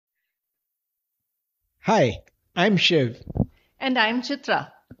Hi, I'm Shiv. And I'm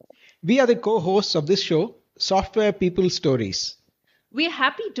Chitra. We are the co hosts of this show, Software People Stories. We're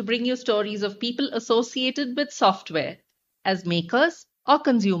happy to bring you stories of people associated with software as makers or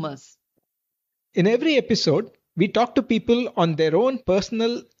consumers. In every episode, we talk to people on their own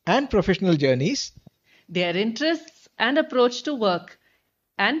personal and professional journeys. Their interests and approach to work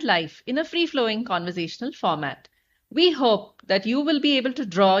and life in a free flowing conversational format. We hope that you will be able to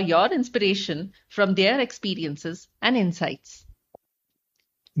draw your inspiration from their experiences and insights.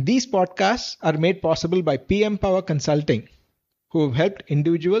 These podcasts are made possible by PM Power Consulting, who have helped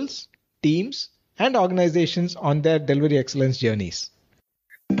individuals, teams, and organizations on their delivery excellence journeys.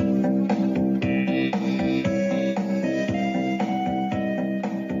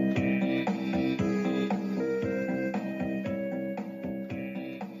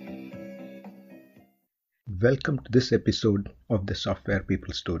 Welcome to this episode of the Software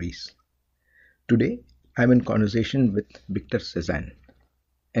People Stories. Today, I'm in conversation with Viktor Cessan,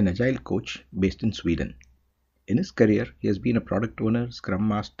 an agile coach based in Sweden. In his career, he has been a product owner, scrum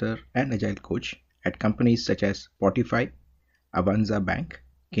master, and agile coach at companies such as Spotify, Avanza Bank,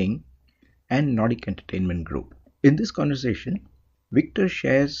 King, and Nordic Entertainment Group. In this conversation, Viktor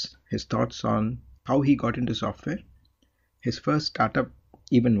shares his thoughts on how he got into software, his first startup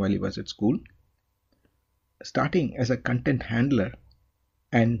even while he was at school, starting as a content handler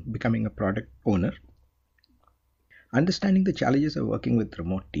and becoming a product owner, understanding the challenges of working with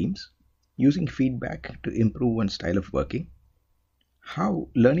remote teams, using feedback to improve one's style of working, how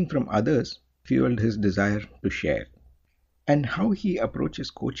learning from others fueled his desire to share, and how he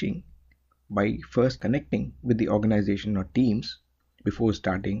approaches coaching by first connecting with the organization or teams before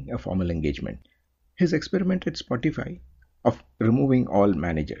starting a formal engagement. His experiment at Spotify of removing all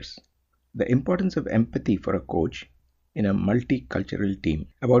managers, the importance of empathy for a coach in a multicultural team,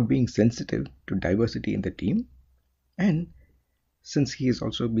 about being sensitive to diversity in the team, and since he has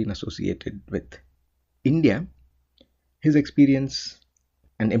also been associated with India, his experience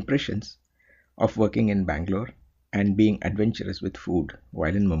and impressions of working in Bangalore and being adventurous with food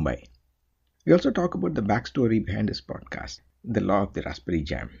while in Mumbai. We also talk about the backstory behind his podcast, The Law of the Raspberry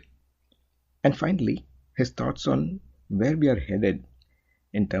Jam. And finally, his thoughts on where we are headed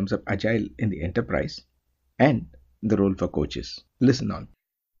in terms of agile in the enterprise and the role for coaches. Listen on.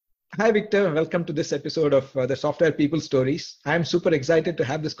 Hi, Victor. Welcome to this episode of the Software People Stories. I'm super excited to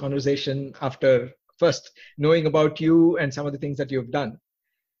have this conversation after first knowing about you and some of the things that you've done.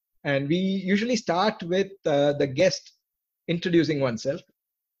 And we usually start with the guest introducing oneself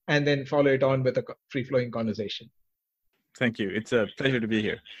and then follow it on with a free-flowing conversation. Thank you. It's a pleasure to be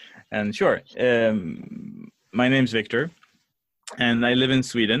here. And sure, my name's Viktor. And I live in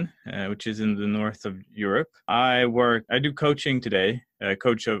Sweden, which is in the north of Europe. I do coaching today,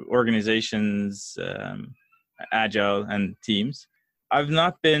 coach of organizations, agile and teams. I've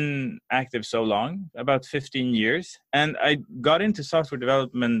not been active so long, about 15 years. And I got into software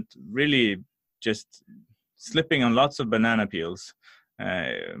development really just slipping on lots of banana peels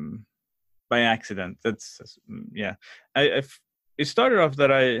by accident. It started off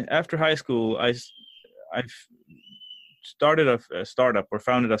that after high school, I started a startup or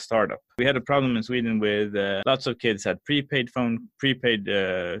founded a startup. We had a problem in Sweden with lots of kids had prepaid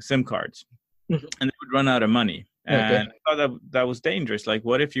SIM cards, and they would run out of money. And I thought that was dangerous. Like,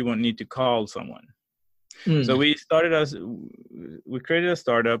 what if you won't need to call someone? So we created a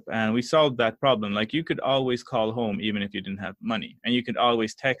startup and we solved that problem. Like, you could always call home even if you didn't have money, and you could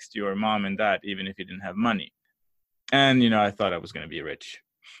always text your mom and dad even if you didn't have money. And I thought I was going to be rich.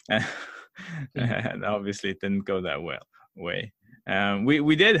 And obviously it didn't go that way.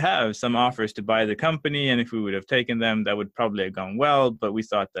 We did have some offers to buy the company, and if we would have taken them, that would probably have gone well, but we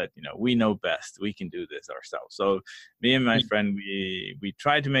thought that we know best, we can do this ourselves. So me and my friend, we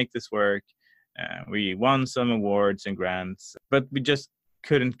tried to make this work. We won some awards and grants, but we just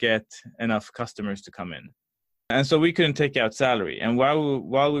couldn't get enough customers to come in, and so we couldn't take out salary. And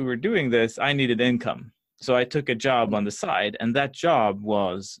while we were doing this, I needed income. So I took a job on the side, and that job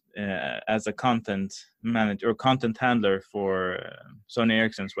was as a content manager or content handler for Sony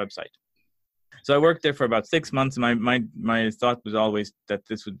Ericsson's website. So I worked there for about 6 months. My thought was always that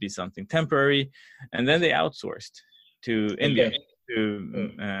this would be something temporary, and then they outsourced to India, to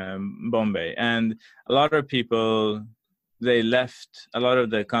Bombay, and a lot of people, they left. A lot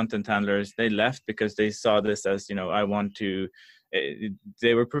of the content handlers, they left because they saw this as I want to.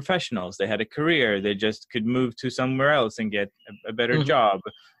 They were professionals. They had a career. They just could move to somewhere else and get a better job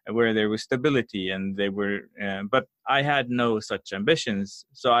where there was stability. And they were, but I had no such ambitions,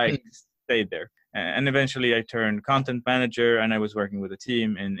 so I stayed there. And eventually I turned content manager, and I was working with a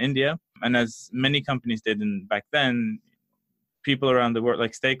team in India. And as many companies did back then, people around the world,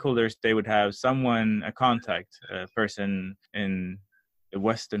 like stakeholders, they would have someone, a contact person in the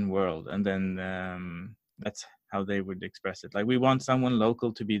Western world. And then that's how they would express it. Like, we want someone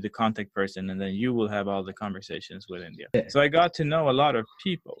local to be the contact person, and then you will have all the conversations with India. So I got to know a lot of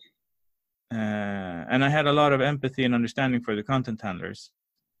people. And I had a lot of empathy and understanding for the content handlers.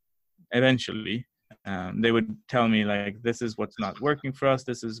 Eventually, they would tell me, like, this is what's not working for us.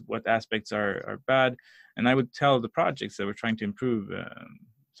 This is what aspects are bad. And I would tell the projects that we're trying to improve.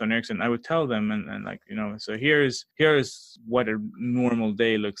 Sony Ericsson, I would tell them, and like, so here's what a normal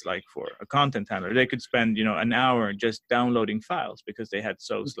day looks like for a content handler. They could spend, an hour just downloading files because they had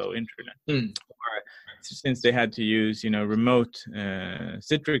so slow internet. Or since they had to use, remote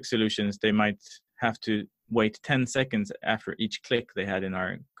Citrix solutions, they might have to wait 10 seconds after each click they had in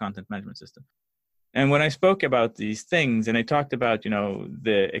our content management system. And when I spoke about these things, and I talked about,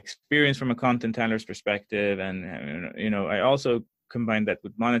 the experience from a content handler's perspective, and, I also combined that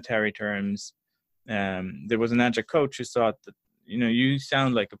with monetary terms. There was an agile coach who thought that, you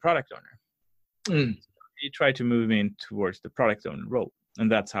sound like a product owner. He tried to move me in towards the product owner role. And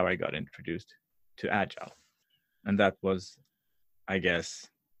that's how I got introduced to agile. And that was, I guess,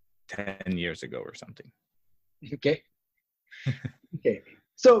 10 years ago or something. Okay. Okay.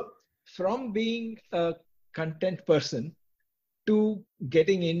 So from being a content person to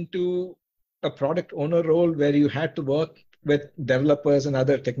getting into a product owner role where you had to work with developers and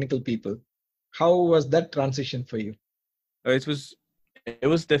other technical people, how was that transition for you? It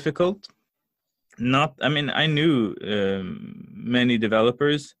was difficult. I knew many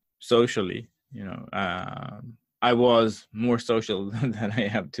developers socially. I was more social than I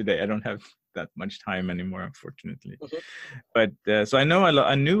have today. I don't have that much time anymore, unfortunately. But so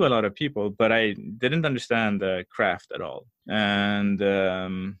I knew a lot of people, but I didn't understand the craft at all. And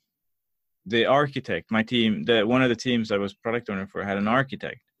the architect, my team, one of the teams I was product owner for, had an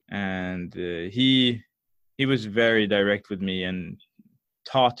architect, and he was very direct with me and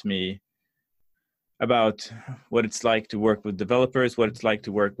taught me about what it's like to work with developers, what it's like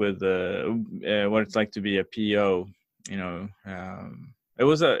to work with, what it's like to be a PO. It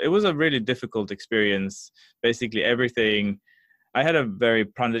was a really difficult experience. Basically, everything. I had a very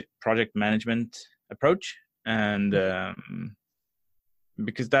project management approach, and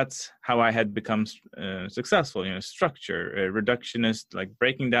because that's how I had become successful. Structure, reductionist, like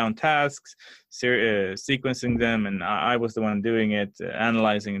breaking down tasks, sequencing them, and I was the one doing it,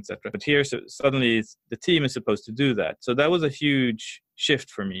 analyzing, etc. But here, suddenly, the team is supposed to do that. So that was a huge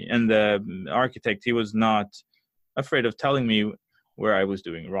shift for me. And the architect, he was not afraid of telling me where I was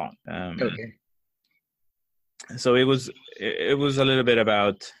doing wrong. Okay. So it was a little bit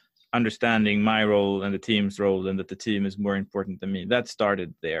about understanding my role and the team's role, and that the team is more important than me. That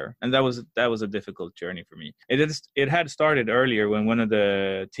started there, and that was a difficult journey for me. It had started earlier when one of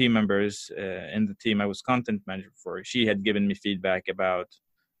the team members in the team I was content manager for, she had given me feedback about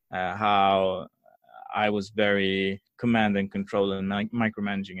how I was very command and control and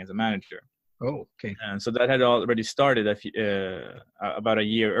micromanaging as a manager. Oh, okay. And so that had already started about a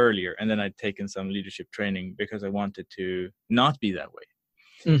year earlier, and then I'd taken some leadership training because I wanted to not be that way.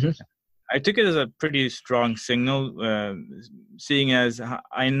 I took it as a pretty strong signal, seeing as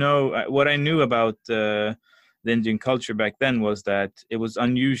I know what I knew about the Indian culture back then was that it was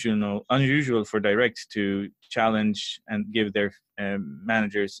unusual for directs to challenge and give their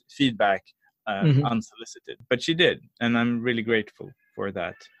managers feedback unsolicited. But she did, and I'm really grateful for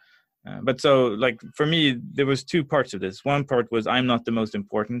that. But so, like, for me, there was two parts of this. One part was I'm not the most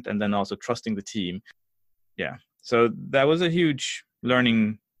important, and then also trusting the team. Yeah. So that was a huge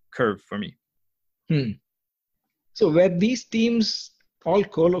learning curve for me. So were these teams all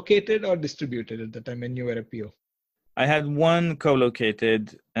co-located or distributed at the time when you were a PO? I had one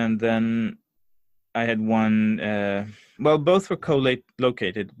co-located, and then I had one, both were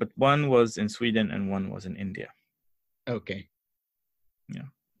co-located, but one was in Sweden and one was in India. Okay. Yeah.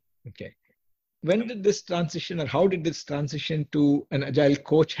 Okay. When did this transition, or how did this transition to an agile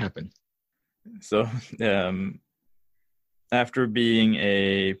coach happen? So after being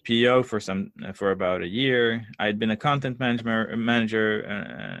a PO for about a year, I'd been a content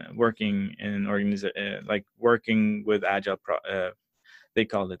manager working in working with agile. They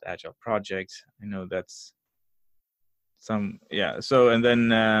called it agile projects. I know that's So and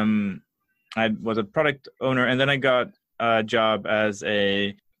then I was a product owner, and then I got a job as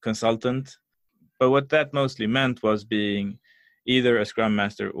a consultant. But what that mostly meant was being either a Scrum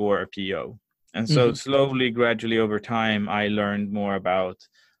Master or a PO. And so slowly, gradually over time, I learned more about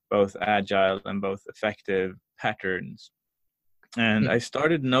both agile and both effective patterns. And I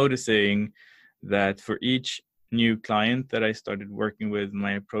started noticing that for each new client that I started working with,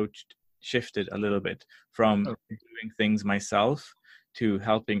 my approach shifted a little bit from doing things myself to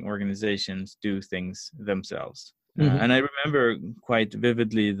helping organizations do things themselves. And I remember quite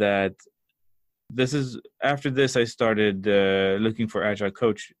vividly that after this, I started looking for agile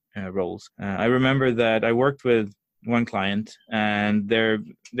coach roles. I remember that I worked with one client, and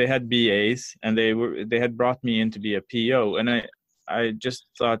they had BAs, and they had brought me in to be a PO, and I just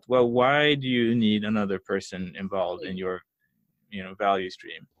thought, well, why do you need another person involved in your value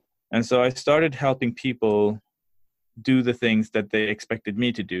stream? And so I started helping people do the things that they expected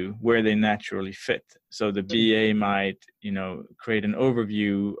me to do where they naturally fit. So the BA might create an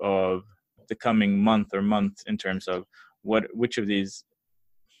overview of the coming month in terms of which of these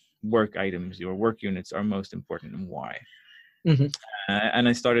work items or work units are most important and why. And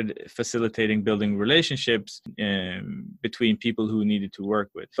I started facilitating building relationships between people who needed to work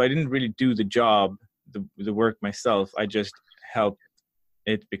with. So I didn't really do the job, the work myself. I just helped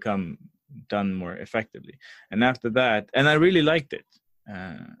it become done more effectively. And after that, and I really liked it.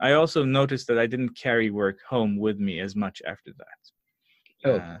 I also noticed that I didn't carry work home with me as much after that.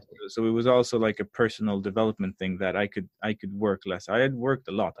 So it was also like a personal development thing that I could work less. I had worked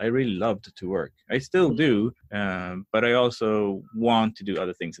a lot. I really loved to work. I still do, but I also want to do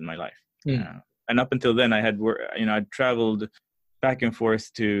other things in my life. And up until then, I had I'd traveled back and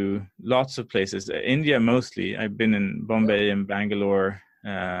forth to lots of places. India mostly. I've been in Bombay and Bangalore,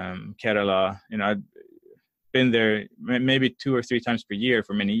 Kerala. I'd been there maybe 2 or 3 times per year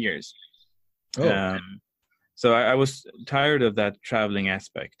for many years. So I was tired of that traveling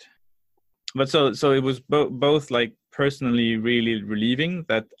aspect. But so it was both like personally really relieving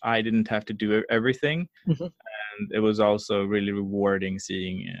that I didn't have to do everything. And it was also really rewarding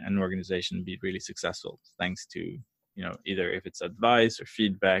seeing an organization be really successful thanks to, either if it's advice or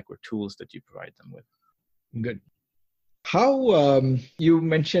feedback or tools that you provide them with. Good. How you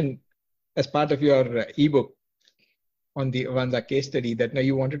mentioned as part of your ebook on the Avanza case study that now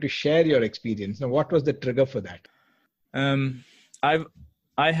you wanted to share your experience. Now, what was the trigger for that?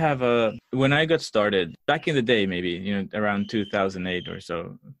 I have when I got started back in the day, maybe, around 2008 or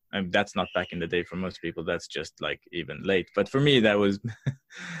so. That's not back in the day for most people. That's just like even late. But for me, that was,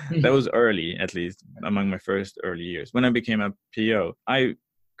 that was early, at least among my first early years. When I became a PO, I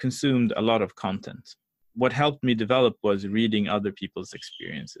consumed a lot of content. What helped me develop was reading other people's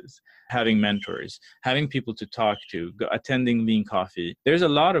experiences, having mentors, having people to talk to, attending Lean Coffee. There's a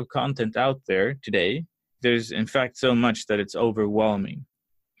lot of content out there today. There's, in fact, so much that it's overwhelming.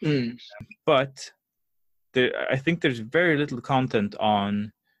 But I think there's very little content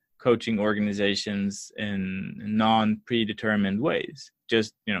on coaching organizations in non-predetermined ways.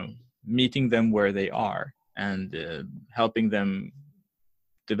 Just, meeting them where they are and helping them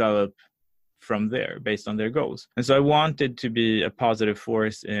develop from there based on their goals. And so I wanted to be a positive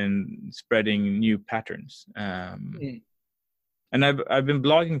force in spreading new patterns. And I've been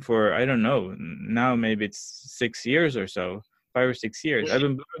blogging for, I don't know, now maybe it's 6 years or so, 5 or 6 years. I've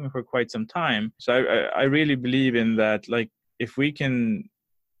been blogging for quite some time. So I really believe in that, like, if we can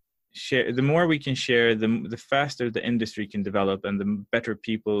share, the more we can share, the faster the industry can develop and the better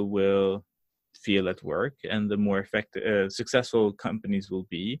people will feel at work and the more effective, successful companies will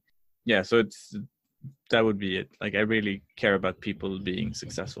be. Yeah, so that would be it. Like, I really care about people being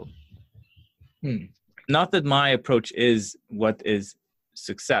successful. Not that my approach is what is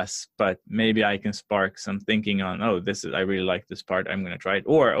success, but maybe I can spark some thinking on, I really like this part, I'm going to try it.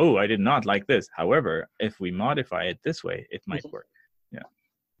 Or, I did not like this. However, if we modify it this way, it might work. Yeah.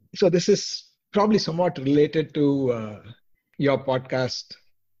 So this is probably somewhat related to your podcast,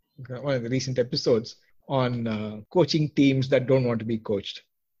 one of the recent episodes on coaching teams that don't want to be coached.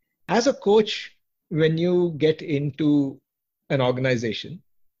 As a coach, when you get into an organization,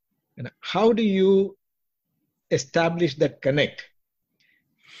 how do you establish that connect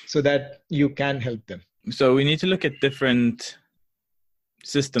so that you can help them? So we need to look at different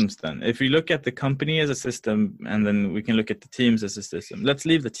systems then. If we look at the company as a system, and then we can look at the teams as a system. Let's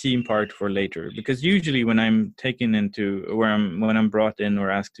leave the team part for later, because usually when I'm taken into, when I'm brought in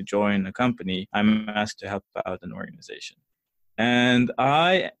or asked to join a company, I'm asked to help out an organization. And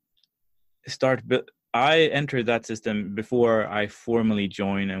I enter that system before I formally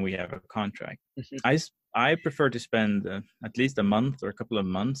join and we have a contract. I prefer to spend at least a month or a couple of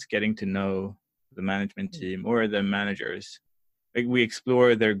months getting to know the management team or the managers. Like, we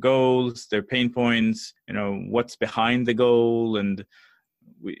explore their goals, their pain points, what's behind the goal, and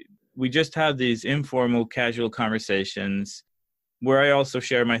we just have these informal, casual conversations. where I also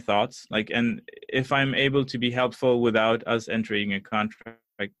share my thoughts. And if I'm able to be helpful without us entering a contract,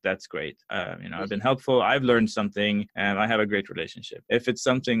 that's great. I've been helpful. I've learned something, and I have a great relationship. If it's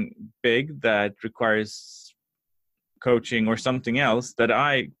something big that requires coaching or something else that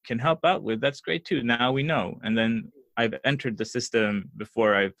I can help out with, that's great too. Now we know, and then I've entered the system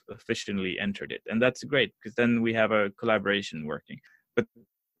before I've officially entered it, and that's great because then we have a collaboration working. But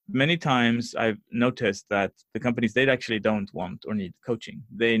many times I've noticed that the companies, they actually don't want or need coaching.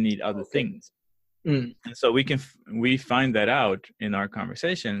 They need other things. And so we find that out in our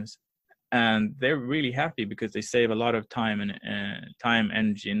conversations, and they're really happy because they save a lot of time and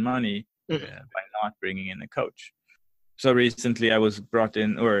energy and money by not bringing in a coach. So recently I was brought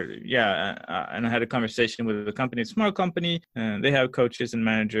in, and I had a conversation with a company, a small company, and they have coaches and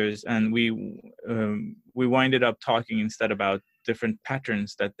managers, and we winded up talking instead about different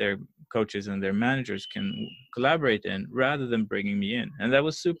patterns that their coaches and their managers can collaborate in rather than bringing me in. And that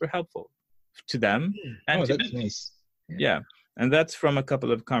was super helpful to them. And that's nice. Yeah. And that's from a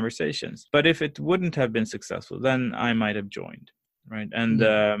couple of conversations. But if it wouldn't have been successful, then I might have joined. Right.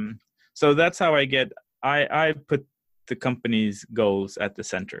 And so that's how I put the company's goals at the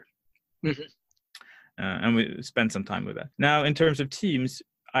center. And we spend some time with that. Now, in terms of teams,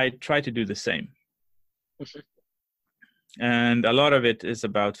 I try to do the same. And a lot of it is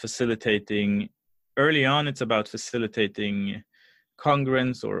about facilitating. Early on, it's about facilitating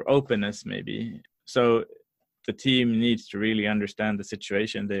congruence or openness, maybe. So the team needs to really understand the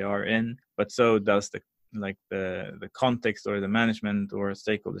situation they are in, but so does the context or the management or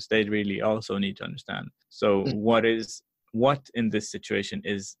stakeholders. They really also need to understand. So what in this situation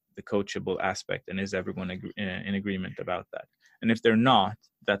is the coachable aspect, and is everyone in agreement about that? And if they're not,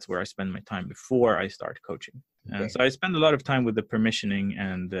 that's where I spend my time before I start coaching. So I spend a lot of time with the permissioning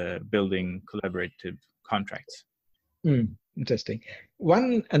and building collaborative contracts. Interesting.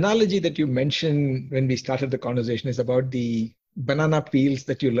 One analogy that you mentioned when we started the conversation is about the banana peels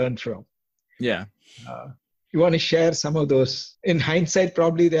that you learned from. Yeah. You want to share some of those? In hindsight,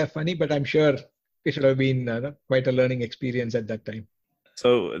 probably they're funny, but I'm sure it should have been quite a learning experience at that time.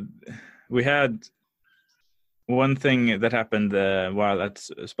 So we had one thing that happened while at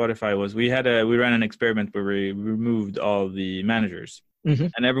Spotify was we ran an experiment where we removed all the managers,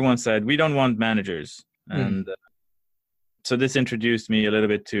 and everyone said, we don't want managers. And so this introduced me a little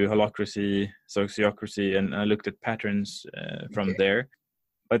bit to holacracy, sociocracy, and I looked at patterns from there.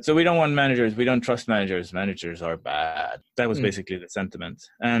 But so we don't want managers. We don't trust managers. Managers are bad. That was basically the sentiment.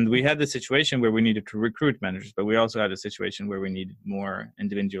 And we had the situation where we needed to recruit managers, but we also had a situation where we needed more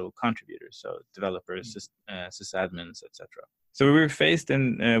individual contributors, so developers, sysadmins, etc. So we were faced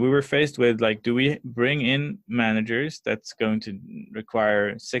with do we bring in managers that's going to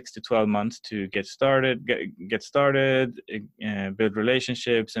require 6 to 12 months to get started, build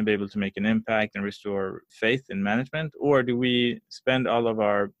relationships and be able to make an impact and restore faith in management? Or do we spend all of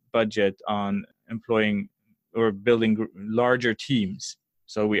our budget on employing or building larger teams?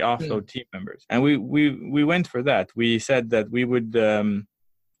 So we offload team members. And we went for that. We said that we would...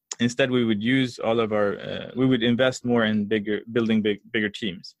 Instead, we would use all of our, we would invest more in building bigger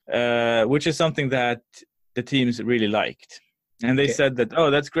teams, which is something that the teams really liked. And they said that,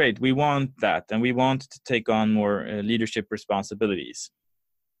 oh, that's great. We want that. And we want to take on more leadership responsibilities.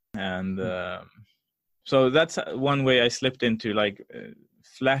 And so that's one way I slipped into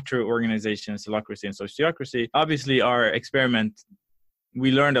flatter organizations, holacracy and sociocracy. Obviously, our experiment,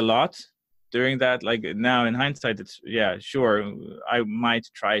 we learned a lot. During that, now in hindsight, it's, sure, I might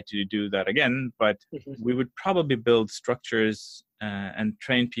try to do that again, but we would probably build structures and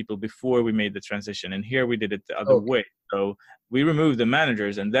train people before we made the transition. And here we did it the other way. So we removed the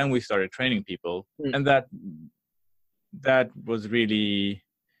managers and then we started training people. And that was really,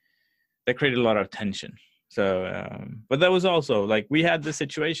 that created a lot of tension. So, but that was also we had this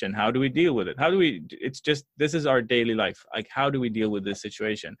situation. How do we deal with it? It's just, this is our daily life. How do we deal with this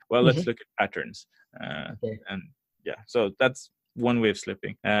situation? Well, let's look at patterns. And so that's one way of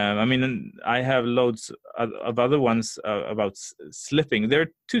slipping. I have loads of other ones about slipping. There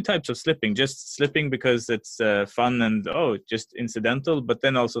are two types of slipping: just slipping because it's fun and just incidental, but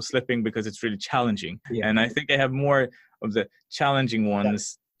then also slipping because it's really challenging. And I think I have more of the challenging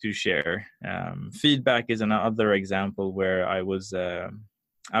ones to share. Feedback is another example where I was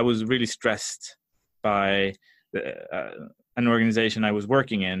really stressed by an organization I was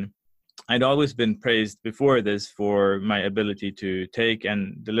working in. I'd always been praised before this for my ability to take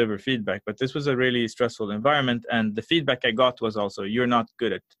and deliver feedback, but this was a really stressful environment, and the feedback I got was also, you're not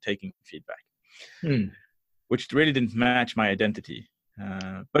good at taking feedback, which really didn't match my identity.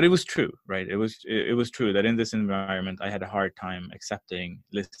 But it was true, right? It was true that in this environment I had a hard time accepting,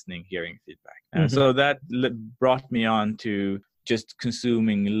 listening, hearing feedback. So that brought me on to just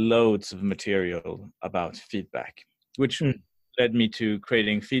consuming loads of material about feedback, which led me to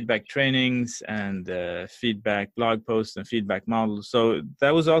creating feedback trainings and feedback blog posts and feedback models. So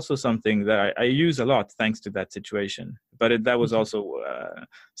that was also something that I use a lot thanks to that situation. But that was also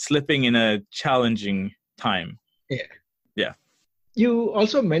slipping in a challenging time. Yeah. You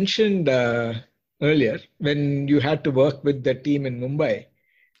also mentioned earlier when you had to work with the team in Mumbai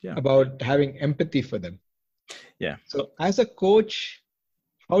about having empathy for them. Yeah. So as a coach,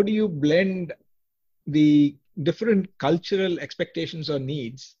 how do you blend the different cultural expectations or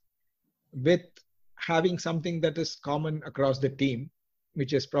needs with having something that is common across the team,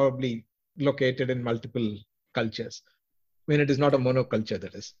 which is probably located in multiple cultures, when it is not a monoculture,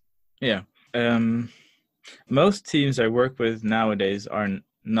 that is? Yeah. Most teams I work with nowadays are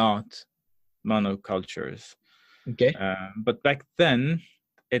not monocultures. Okay. But back then,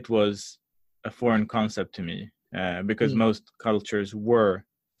 it was a foreign concept to me because most cultures were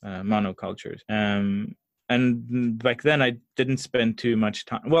monocultures. And back then, I didn't spend too much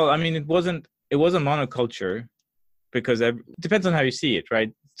time. Well, I mean, it was a monoculture because it depends on how you see it,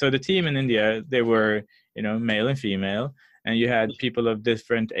 right? So the team in India, they were, male and female, and you had people of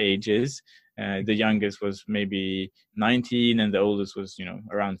different ages. The youngest was maybe 19 and the oldest was,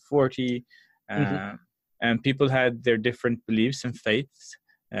 around 40. And people had their different beliefs and faiths.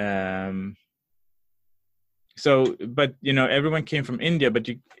 But everyone came from India, but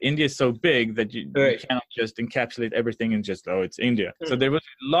India is so big that you cannot just encapsulate everything and just, it's India. So there was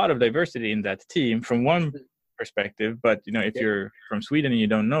a lot of diversity in that team from one perspective, but if you're from Sweden and you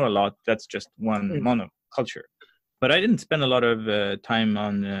don't know a lot, that's just one monoculture. But I didn't spend a lot of time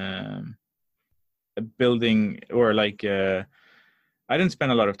on building or I didn't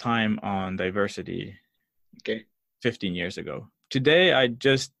spend a lot of time on diversity 15 years ago. Today, I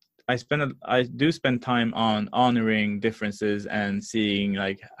do spend time on honoring differences and seeing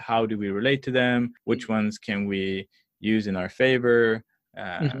how do we relate to them, which ones can we use in our favor,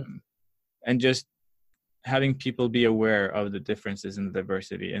 and just having people be aware of the differences in the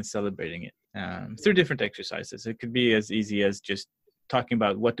diversity and celebrating it through different exercises. It could be as easy as just talking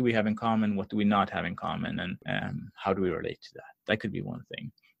about what do we have in common, what do we not have in common, and how do we relate to that. That could be one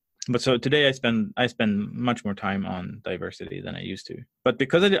thing. But so today I spend much more time on diversity than I used to. But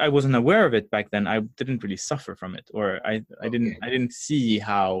because I wasn't aware of it back then, I didn't really suffer from it, or I didn't see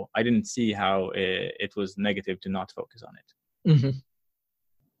how it was negative to not focus on it.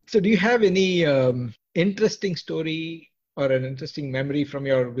 So do you have any interesting story or an interesting memory from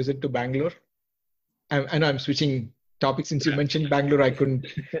your visit to Bangalore? I know I'm switching topics since you mentioned Bangalore. I couldn't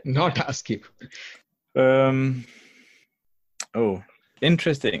not ask you.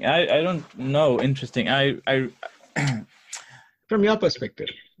 Interesting. I don't know. Interesting. I from your perspective.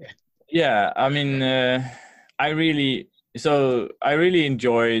 Yeah. I mean, I really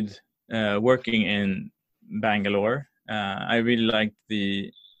enjoyed working in Bangalore. I really liked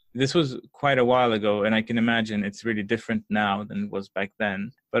this was quite a while ago, and I can imagine it's really different now than it was back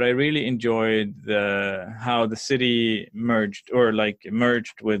then. But I really enjoyed how the city merged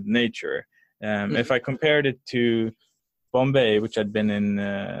with nature. If I compared it to Bombay, which I'd been in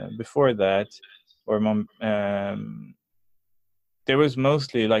before that, there was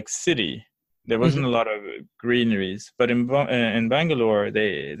mostly city. There wasn't a lot of greeneries. But in Bangalore,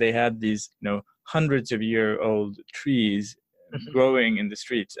 they had these hundreds of year-old trees growing in the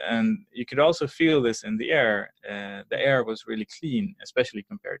streets, and you could also feel this in the air. The air was really clean, especially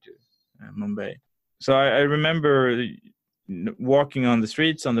compared to Mumbai. So I remember walking on the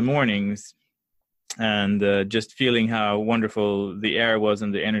streets on the mornings and just feeling how wonderful the air was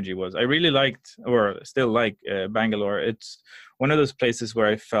and the energy was. I really liked, or still like, Bangalore. It's one of those places where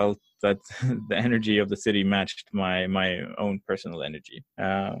I felt that the energy of the city matched my own personal energy.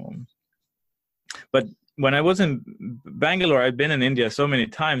 But when I was in Bangalore, I'd been in India so many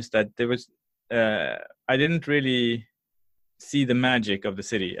times that there was I didn't really see the magic of the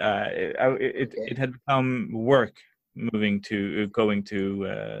city. It had become work going to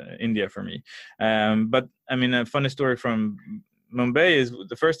India for me. But I mean, a funny story from Mumbai is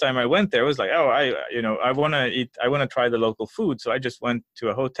the first time I went there, I was like, I want to eat, I want to try the local food. So I just went to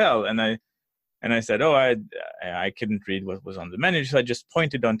a hotel and I said, I couldn't read what was on the menu. So I just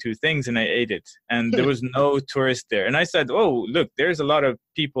pointed on two things and I ate it. And there was no tourist there. And I said, look, there's a lot of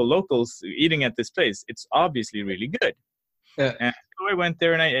locals eating at this place. It's obviously really good. Yeah. And so I went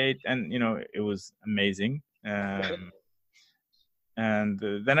there and I ate, and it was amazing. And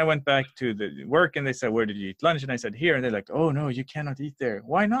then I went back to the work and they said, where did you eat lunch? And I said, here. And they're like, oh, no, you cannot eat there.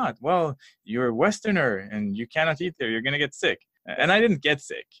 Why not? Well, you're a Westerner and you cannot eat there. You're going to get sick. And I didn't get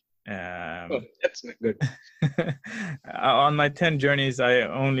sick. That's not good. On my 10 journeys,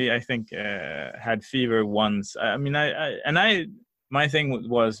 I think, had fever once. I mean, my thing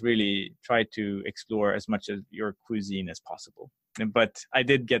was really try to explore as much of your cuisine as possible. But I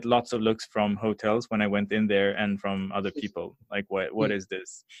did get lots of looks from hotels when I went in there and from other people. Like, what is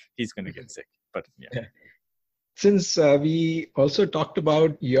this? He's going to get sick. But yeah. Since we also talked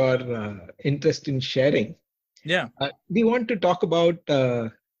about your interest in sharing, we want to talk about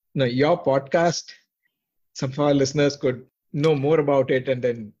your podcast. Some of our listeners could know more about it and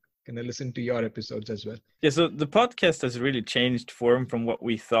then can listen to your episodes as well. Yeah, so the podcast has really changed form from what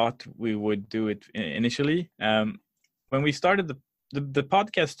we thought we would do it initially. When we started the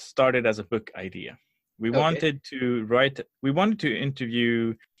podcast started as a book idea. We wanted to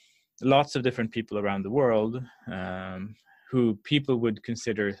interview lots of different people around the world who people would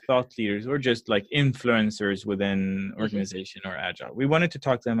consider thought leaders or just like influencers within organization or agile. We wanted to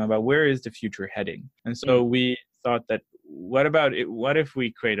talk to them about where is the future heading. And so we thought that what if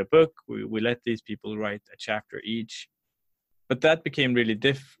we create a book, we let these people write a chapter each. But that became really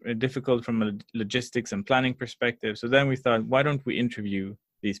difficult from a logistics and planning perspective. So then we thought, why don't we interview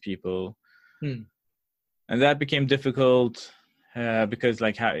these people? And that became difficult because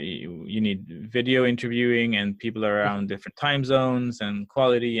like how you need video interviewing and people are around different time zones and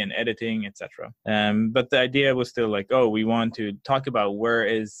quality and editing, etc. But the idea was still like, we want to talk about where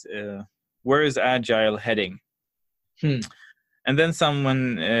is agile heading. And then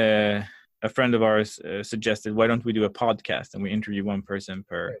someone, a friend of ours, suggested, why don't we do a podcast and we interview one person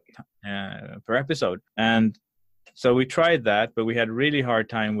per episode? And so we tried that, but we had a really hard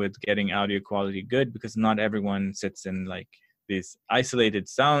time with getting audio quality good because not everyone sits in like these isolated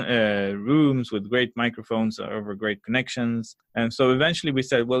sound rooms with great microphones over great connections. And so eventually we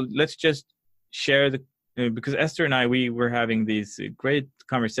said, well, let's just share because Esther and I, we were having these great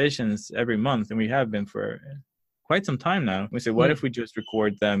conversations every month, and we have been for quite some time now. We said, what if we just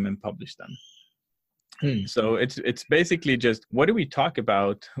record them and publish them? So it's basically just, what do we talk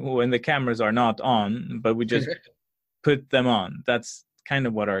about when the cameras are not on, but we just put them on? That's kind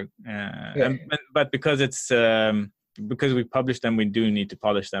of what our but because it's because we publish them, we do need to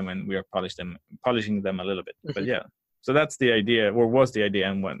polish them, and we are polishing them a little bit. But yeah, so that's the idea, or was the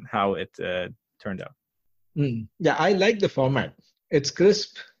idea, and how it turned out. Yeah, I like the format. It's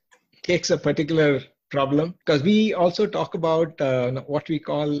crisp, takes a particular problem, because we also talk about what we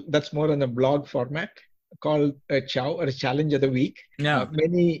call, that's more on a blog format, called a chow, or a challenge of the week.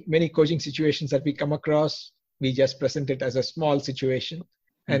 Many coaching situations that we come across, we just present it as a small situation,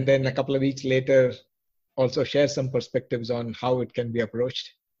 and then a couple of weeks later also share some perspectives on how it can be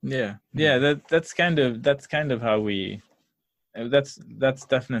approached. That's kind of how we that's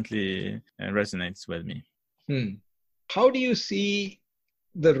definitely resonates with me. How do you see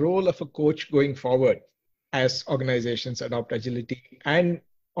the role of a coach going forward as organizations adopt agility? And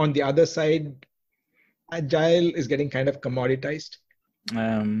on the other side, agile is getting kind of commoditized.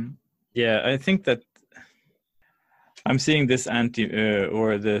 I think that I'm seeing this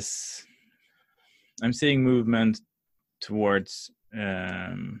I'm seeing movement towards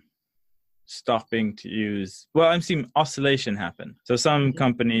stopping to use. Well, I'm seeing oscillation happen. So some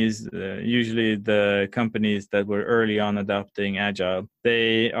companies, usually the companies that were early on adopting agile,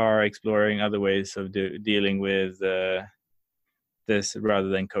 they are exploring other ways of dealing with this rather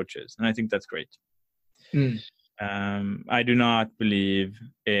than coaches, and I think that's great. I do not believe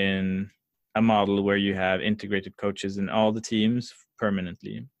in a model where you have integrated coaches in all the teams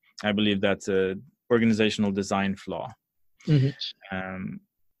permanently. I believe that's a organizational design flaw.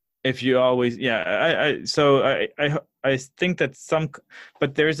 If you always, I think that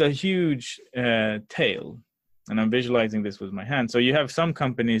but there's a huge tail, and I'm visualizing this with my hand. So you have some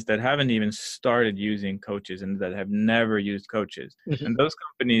companies that haven't even started using coaches and that have never used coaches. And those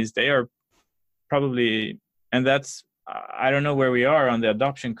companies, they are probably, and that's, I don't know where we are on the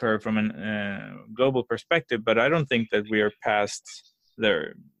adoption curve from a global perspective, but I don't think that we are past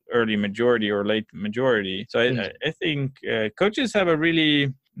the early majority or late majority. So I think coaches have a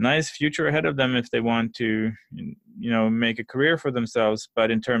really nice future ahead of them if they want to, make a career for themselves.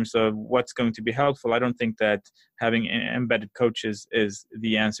 But in terms of what's going to be helpful, I don't think that having embedded coaches is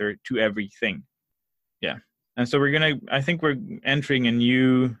the answer to everything. Yeah. And so I think we're entering a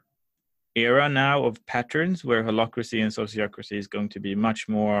new era now of patterns where holacracy and sociocracy is going to be much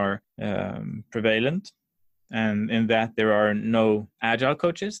more prevalent. And in that, there are no agile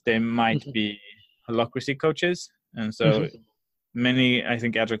coaches. They might be holacracy coaches. And so many, I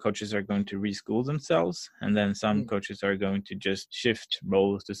think, agile coaches are going to reschool themselves, and then some coaches are going to just shift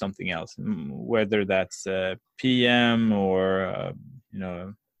roles to something else, whether that's PM or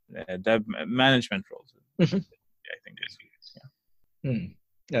dev management roles. I think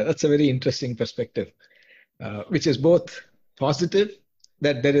Yeah, that's a very interesting perspective, which is both positive,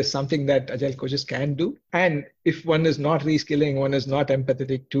 that there is something that agile coaches can do, and if one is not reskilling, one is not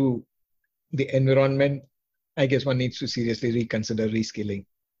empathetic to the environment, I guess one needs to seriously reconsider reskilling.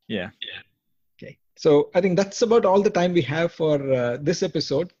 Yeah. Okay. So I think that's about all the time we have for this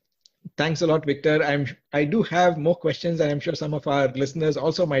episode. Thanks a lot, Viktor. I do have more questions, and I'm sure some of our listeners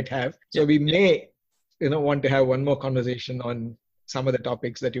also might have. So we may, want to have one more conversation on some of the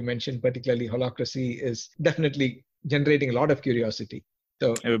topics that you mentioned, particularly holacracy is definitely generating a lot of curiosity.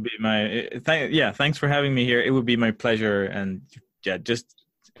 So it would be thanks for having me here. It would be my pleasure. And just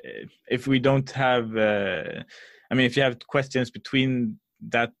if we don't have, if you have questions between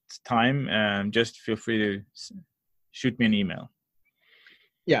that time, just feel free to shoot me an email.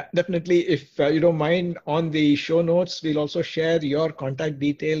 Yeah, definitely. If you don't mind, on the show notes, we'll also share your contact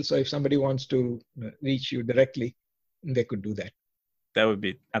details. So if somebody wants to reach you directly, they could do that. That would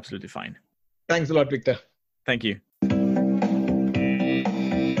be absolutely fine. Thanks a lot, Viktor. Thank you.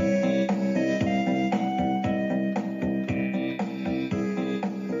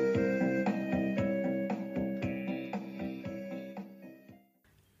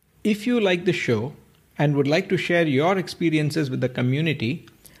 If you like the show and would like to share your experiences with the community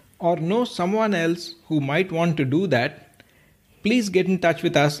or know someone else who might want to do that, please get in touch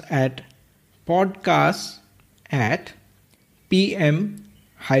with us at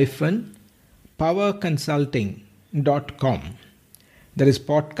podcasts@pm-powerconsulting.com. That is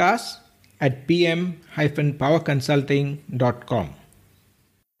podcasts@pm-powerconsulting.com.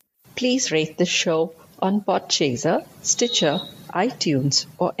 Please rate the show on Podchaser, Stitcher, iTunes,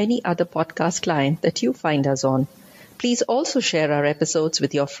 or any other podcast client that you find us on. Please also share our episodes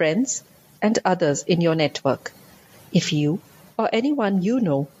with your friends and others in your network. If you or anyone you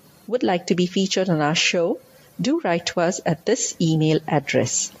know would like to be featured on our show, do write to us at this email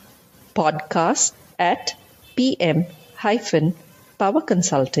address: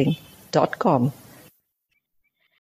 podcast@pm-powerconsulting.com.